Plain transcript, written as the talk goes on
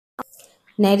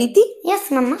Nariti, Yes,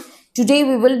 Mama. today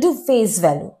we will do face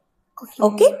value.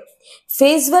 Okay?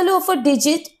 Face value of a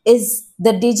digit is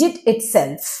the digit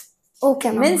itself. Okay,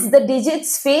 Mama. Means the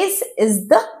digit's face is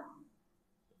the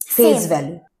face Same.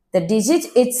 value. The digit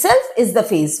itself is the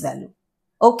face value.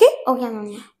 Okay? Okay,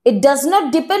 Mama. It does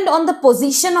not depend on the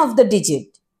position of the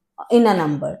digit in a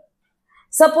number.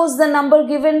 Suppose the number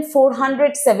given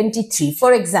 473,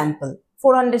 for example,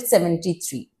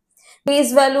 473.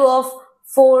 Face value of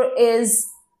 4 is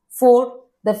 4.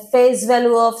 The face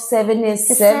value of 7 is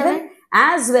 7.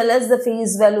 As well as the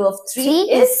face value of 3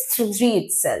 is 3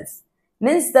 itself.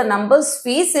 Means the number's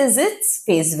face is its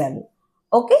face value.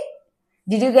 Okay?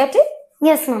 Did you get it?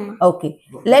 Yes, Mama. Okay.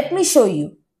 Let me show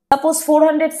you. Suppose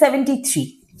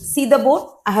 473. See the board?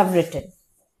 I have written.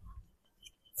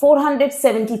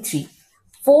 473.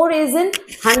 4 is in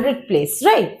 100 place,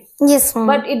 right? Yes,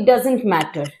 Mama. But it doesn't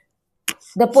matter.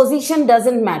 The position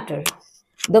doesn't matter.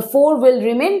 The 4 will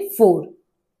remain 4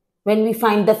 when we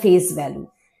find the face value.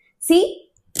 See,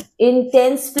 in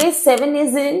tens place, 7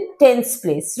 is in tens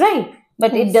place, right?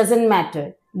 But it doesn't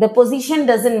matter. The position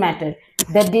doesn't matter.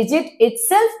 The digit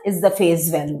itself is the face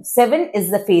value. 7 is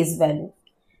the face value.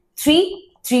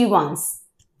 3 ones.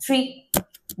 3,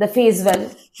 the face value.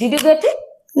 Did you get it?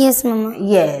 Yes, Mama.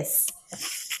 Yes.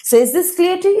 So is this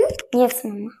clear to you? Yes,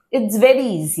 Mama. It's very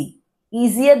easy.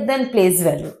 Easier than place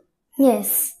value.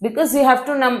 Yes. Because you have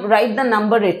to write the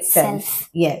number itself.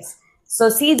 Yes. So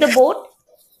see the board.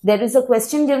 There is a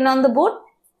question given on the board.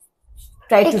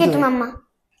 Try to Take do it, Mama.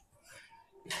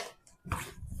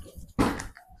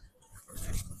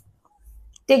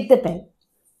 Take the pen.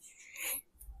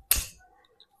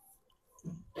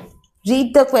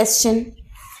 Read the question.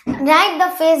 Write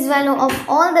the face value of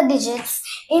all the digits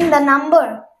in the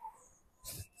number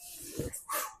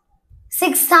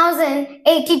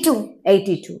 6082.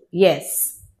 82.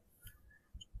 Yes.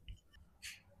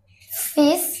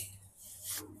 Face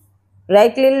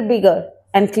Write a little bigger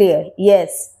and clear.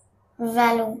 Yes.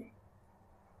 value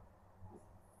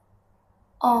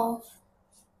of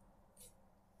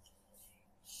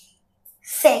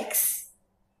 6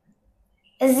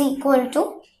 is equal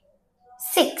to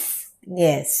 6.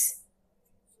 Yes.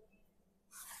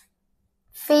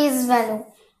 Face value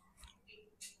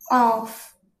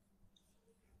of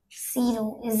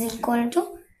 0 is equal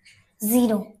to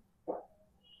 0.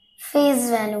 Face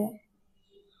value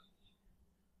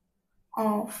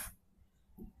of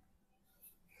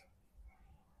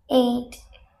 8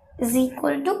 is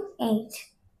equal to 8.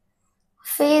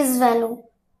 Face value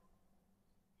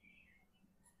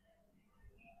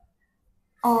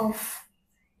of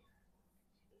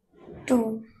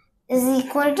 2 is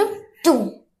equal to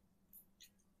 2.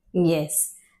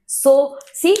 Yes. So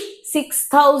see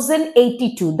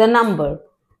 6082, the number.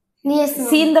 Yes, Ma'am.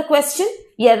 See in the question?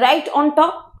 Yeah, right on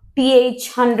top.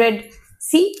 TH 100.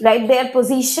 See, right there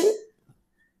position.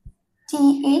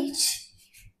 TH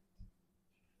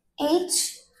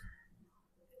H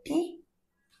T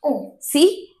O.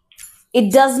 See,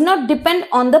 it does not depend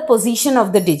on the position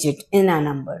of the digit in a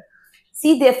number.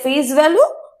 See, their face value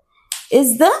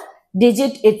is the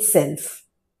digit itself.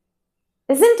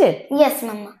 Isn't it? Yes,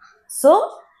 Mama.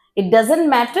 So, it doesn't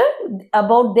matter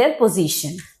about their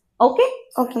position. Okay?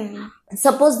 Okay, Mama.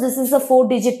 Suppose this is a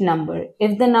 4-digit number.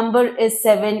 If the number is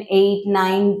 7, 8,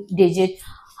 9 digit,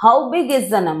 how big is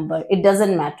the number? It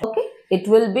doesn't matter. Okay? It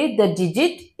will be the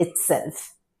digit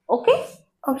itself. Okay?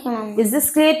 Okay, Mama. Is this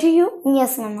clear to you?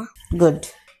 Yes, Mama. Good.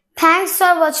 Thanks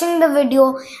for watching the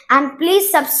video and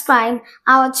please subscribe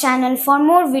our channel for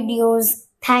more videos.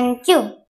 Thank you.